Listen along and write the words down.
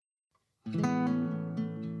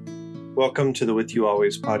Welcome to the With You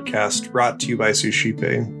Always podcast, brought to you by Suscipe,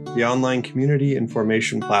 the online community and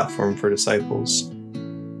formation platform for disciples.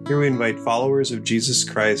 Here we invite followers of Jesus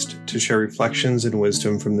Christ to share reflections and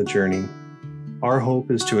wisdom from the journey. Our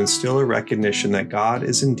hope is to instill a recognition that God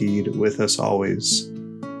is indeed with us always.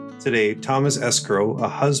 Today, Thomas Escrow, a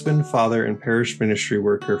husband, father, and parish ministry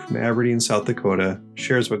worker from Aberdeen, South Dakota,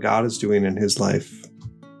 shares what God is doing in his life.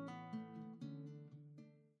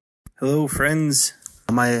 Hello, friends.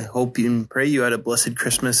 I hope and pray you had a blessed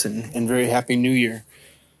Christmas and very happy New Year.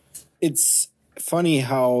 It's funny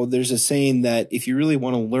how there's a saying that if you really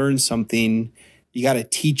want to learn something, you got to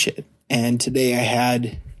teach it. And today I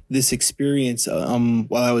had this experience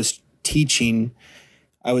while I was teaching.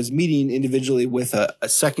 I was meeting individually with a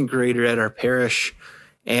second grader at our parish,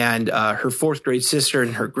 and her fourth grade sister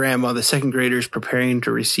and her grandma, the second graders, preparing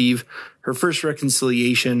to receive her first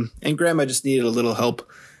reconciliation. And grandma just needed a little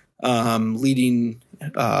help leading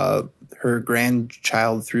her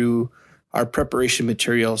grandchild through our preparation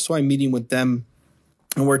material. So I'm meeting with them,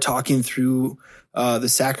 and we're talking through the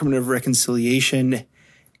sacrament of reconciliation.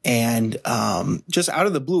 And just out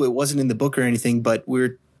of the blue, it wasn't in the book or anything, but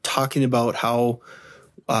we're talking about how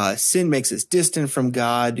sin makes us distant from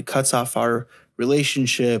God, cuts off our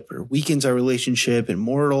relationship or weakens our relationship, and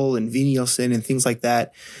mortal and venial sin and things like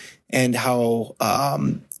that. And how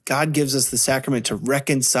God gives us the sacrament to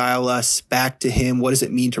reconcile us back to him. What does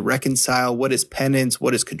it mean to reconcile? What is penance?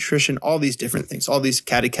 What is contrition? All these different things, all these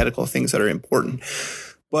catechetical things that are important.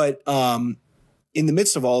 But in the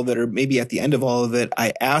midst of all of it, or maybe at the end of all of it,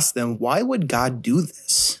 I asked them, why would God do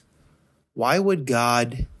this? Why would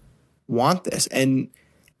God want this? And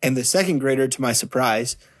the second grader, to my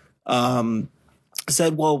surprise,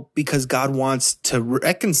 said, well, because God wants to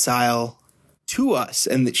reconcile to us.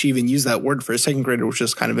 And that she even used that word for a second grader, which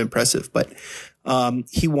was kind of impressive. But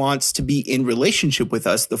he wants to be in relationship with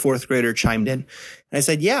us. The fourth grader chimed in. And I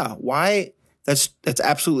said, yeah, why? That's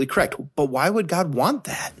absolutely correct. But why would God want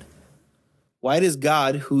that? Why does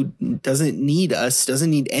God, who doesn't need us,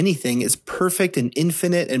 doesn't need anything, is perfect and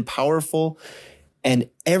infinite and powerful and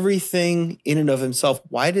everything in and of himself,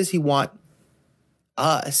 why does he want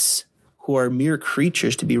us, who are mere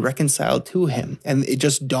creatures, to be reconciled to him? And it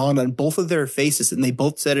just dawned on both of their faces, and they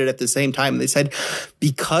both said it at the same time. They said,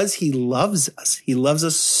 because he loves us. He loves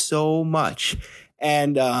us so much.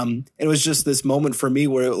 And it was just this moment for me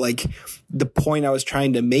where, like, the point I was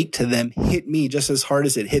trying to make to them hit me just as hard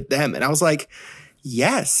as it hit them. And I was like,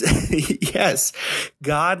 yes, yes,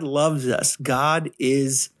 God loves us. God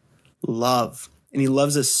is love. And he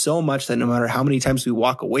loves us so much that no matter how many times we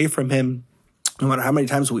walk away from him, no matter how many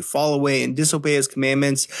times we fall away and disobey his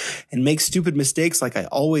commandments and make stupid mistakes like I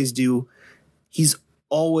always do, he's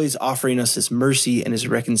always offering us his mercy and his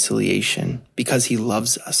reconciliation because he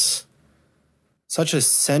loves us. Such a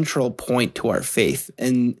central point to our faith,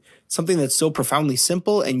 and something that's so profoundly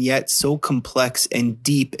simple and yet so complex and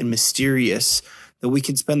deep and mysterious that we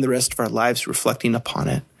can spend the rest of our lives reflecting upon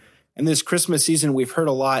it. And this Christmas season, we've heard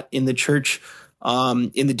a lot in the church,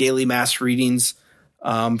 in the daily mass readings,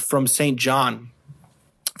 from St. John,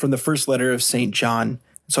 from the first letter of St. John.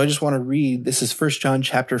 So I just want to read, this is 1 John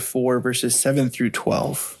chapter 4, verses 7 through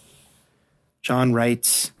 12. John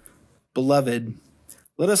writes, "Beloved,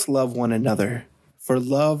 let us love one another, for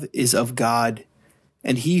love is of God,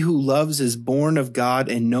 and he who loves is born of God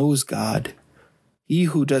and knows God. He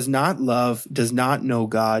who does not love does not know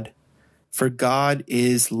God, for God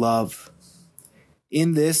is love.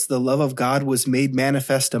 In this, the love of God was made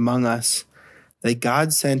manifest among us, that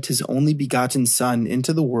God sent his only begotten Son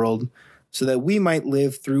into the world so that we might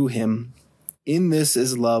live through him. In this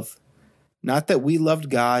is love, not that we loved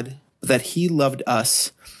God, but that he loved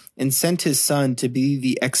us and sent his Son to be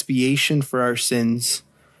the expiation for our sins.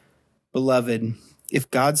 Beloved, if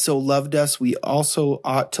God so loved us, we also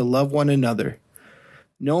ought to love one another.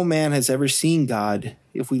 No man has ever seen God.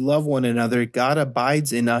 If we love one another, God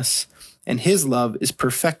abides in us, and his love is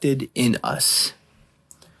perfected in us."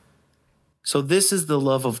 So this is the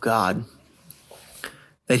love of God,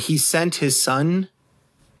 that he sent his Son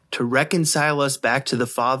to reconcile us back to the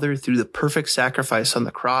Father through the perfect sacrifice on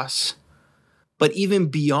the cross. But even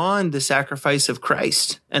beyond the sacrifice of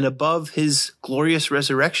Christ and above his glorious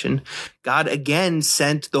resurrection, God again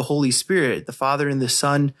sent the Holy Spirit. The Father and the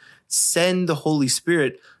Son send the Holy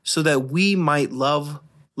Spirit so that we might love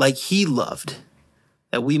like he loved,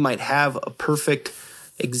 that we might have a perfect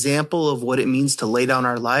example of what it means to lay down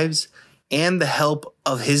our lives and the help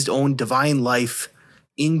of his own divine life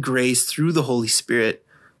in grace through the Holy Spirit,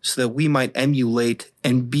 so that we might emulate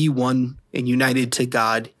and be one and united to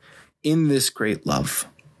God in this great love.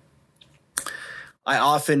 I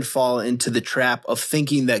often fall into the trap of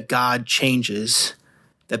thinking that God changes,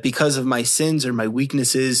 that because of my sins or my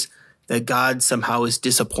weaknesses, that God somehow is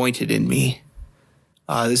disappointed in me.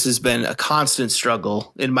 This has been a constant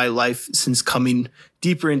struggle in my life since coming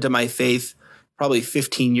deeper into my faith, probably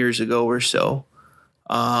 15 years ago or so.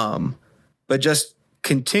 But just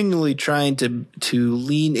continually trying to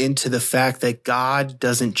lean into the fact that God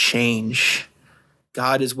doesn't change.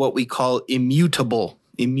 God is what we call immutable.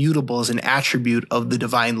 Immutable is an attribute of the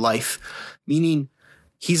divine life, meaning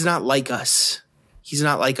he's not like us. He's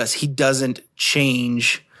not like us. He doesn't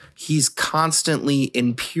change. He's constantly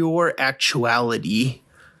in pure actuality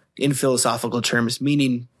in philosophical terms,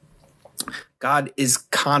 meaning God is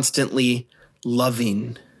constantly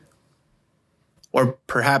loving. Or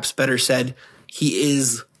perhaps better said, he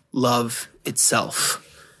is love itself.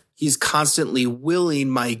 He's constantly willing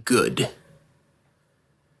my good.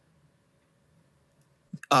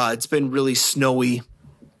 It's been really snowy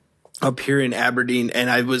up here in Aberdeen, and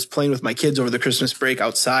I was playing with my kids over the Christmas break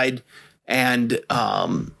outside, and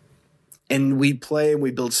we play and we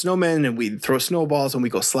build snowmen and we throw snowballs and we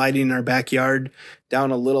go sliding in our backyard down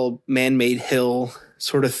a little man-made hill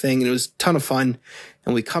sort of thing. And it was a ton of fun.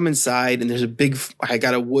 And we come inside and I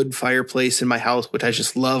got a wood fireplace in my house, which I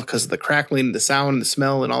just love because of the crackling, the sound, the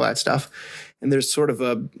smell and all that stuff. And there's sort of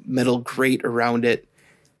a metal grate around it.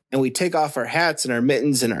 And we take off our hats and our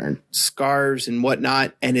mittens and our scarves and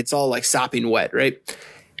whatnot. And it's all like sopping wet, right?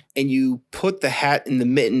 And you put the hat and the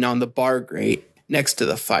mitten on the bar grate next to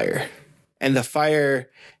the fire. And the fire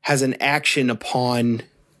has an action upon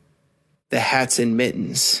the hats and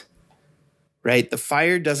mittens, right? The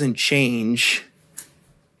fire doesn't change.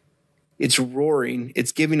 It's roaring.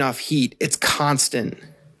 It's giving off heat. It's constant.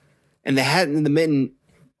 And the hat and the mitten,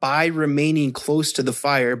 by remaining close to the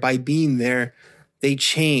fire, by being there, they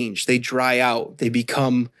change. They dry out. They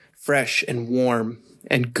become fresh and warm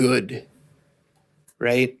and good,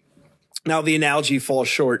 right? Now, the analogy falls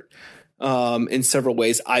short in several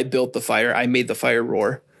ways. I built the fire. I made the fire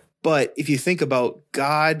roar. But if you think about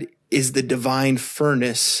God is the divine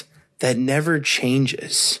furnace that never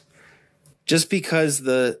changes. Just because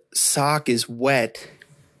the sock is wet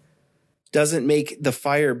doesn't make the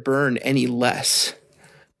fire burn any less.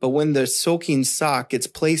 But when the soaking sock gets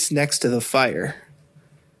placed next to the fire,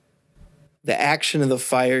 the action of the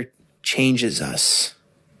fire changes us.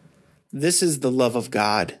 This is the love of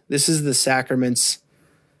God. This is the sacraments.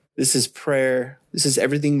 This is prayer. This is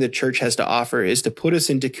everything the church has to offer, is to put us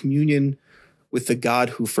into communion with the God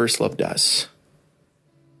who first loved us.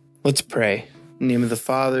 Let's pray. In the name of the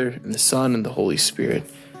Father, and the Son, and the Holy Spirit.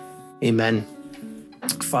 Amen.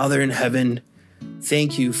 Father in heaven,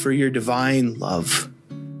 thank you for your divine love.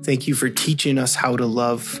 Thank you for teaching us how to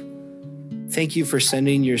love. Thank you for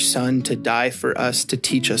sending your Son to die for us, to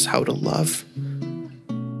teach us how to love.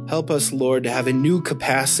 Help us, Lord, to have a new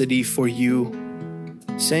capacity for you.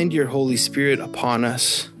 Send your Holy Spirit upon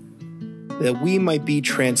us, that we might be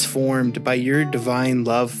transformed by your divine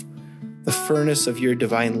love, the furnace of your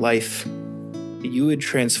divine life. That you would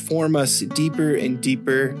transform us deeper and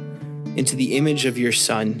deeper into the image of your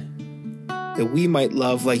Son, that we might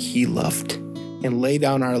love like he loved and lay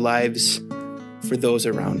down our lives for those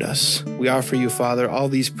around us. We offer you, Father, all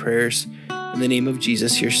these prayers in the name of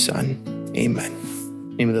Jesus, your Son. Amen. In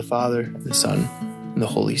the name of the Father, the Son, and the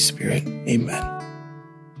Holy Spirit. Amen.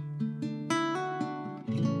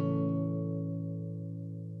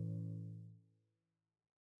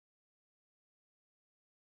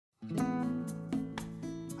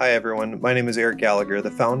 Hi everyone, my name is Eric Gallagher, the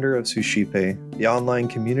founder of Suscipe, the online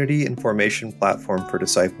community and formation platform for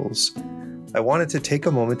disciples. I wanted to take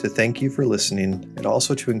a moment to thank you for listening and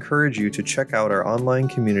also to encourage you to check out our online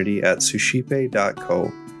community at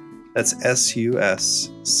suscipe.co. That's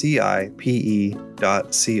suscipe.co.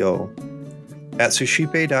 At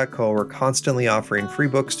suscipe.co, we're constantly offering free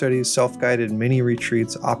book studies, self-guided mini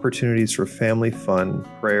retreats, opportunities for family fun,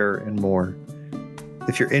 prayer, and more.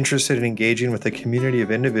 If you're interested in engaging with a community of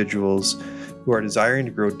individuals who are desiring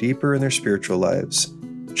to grow deeper in their spiritual lives,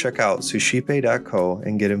 check out suscipe.co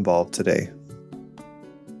and get involved today.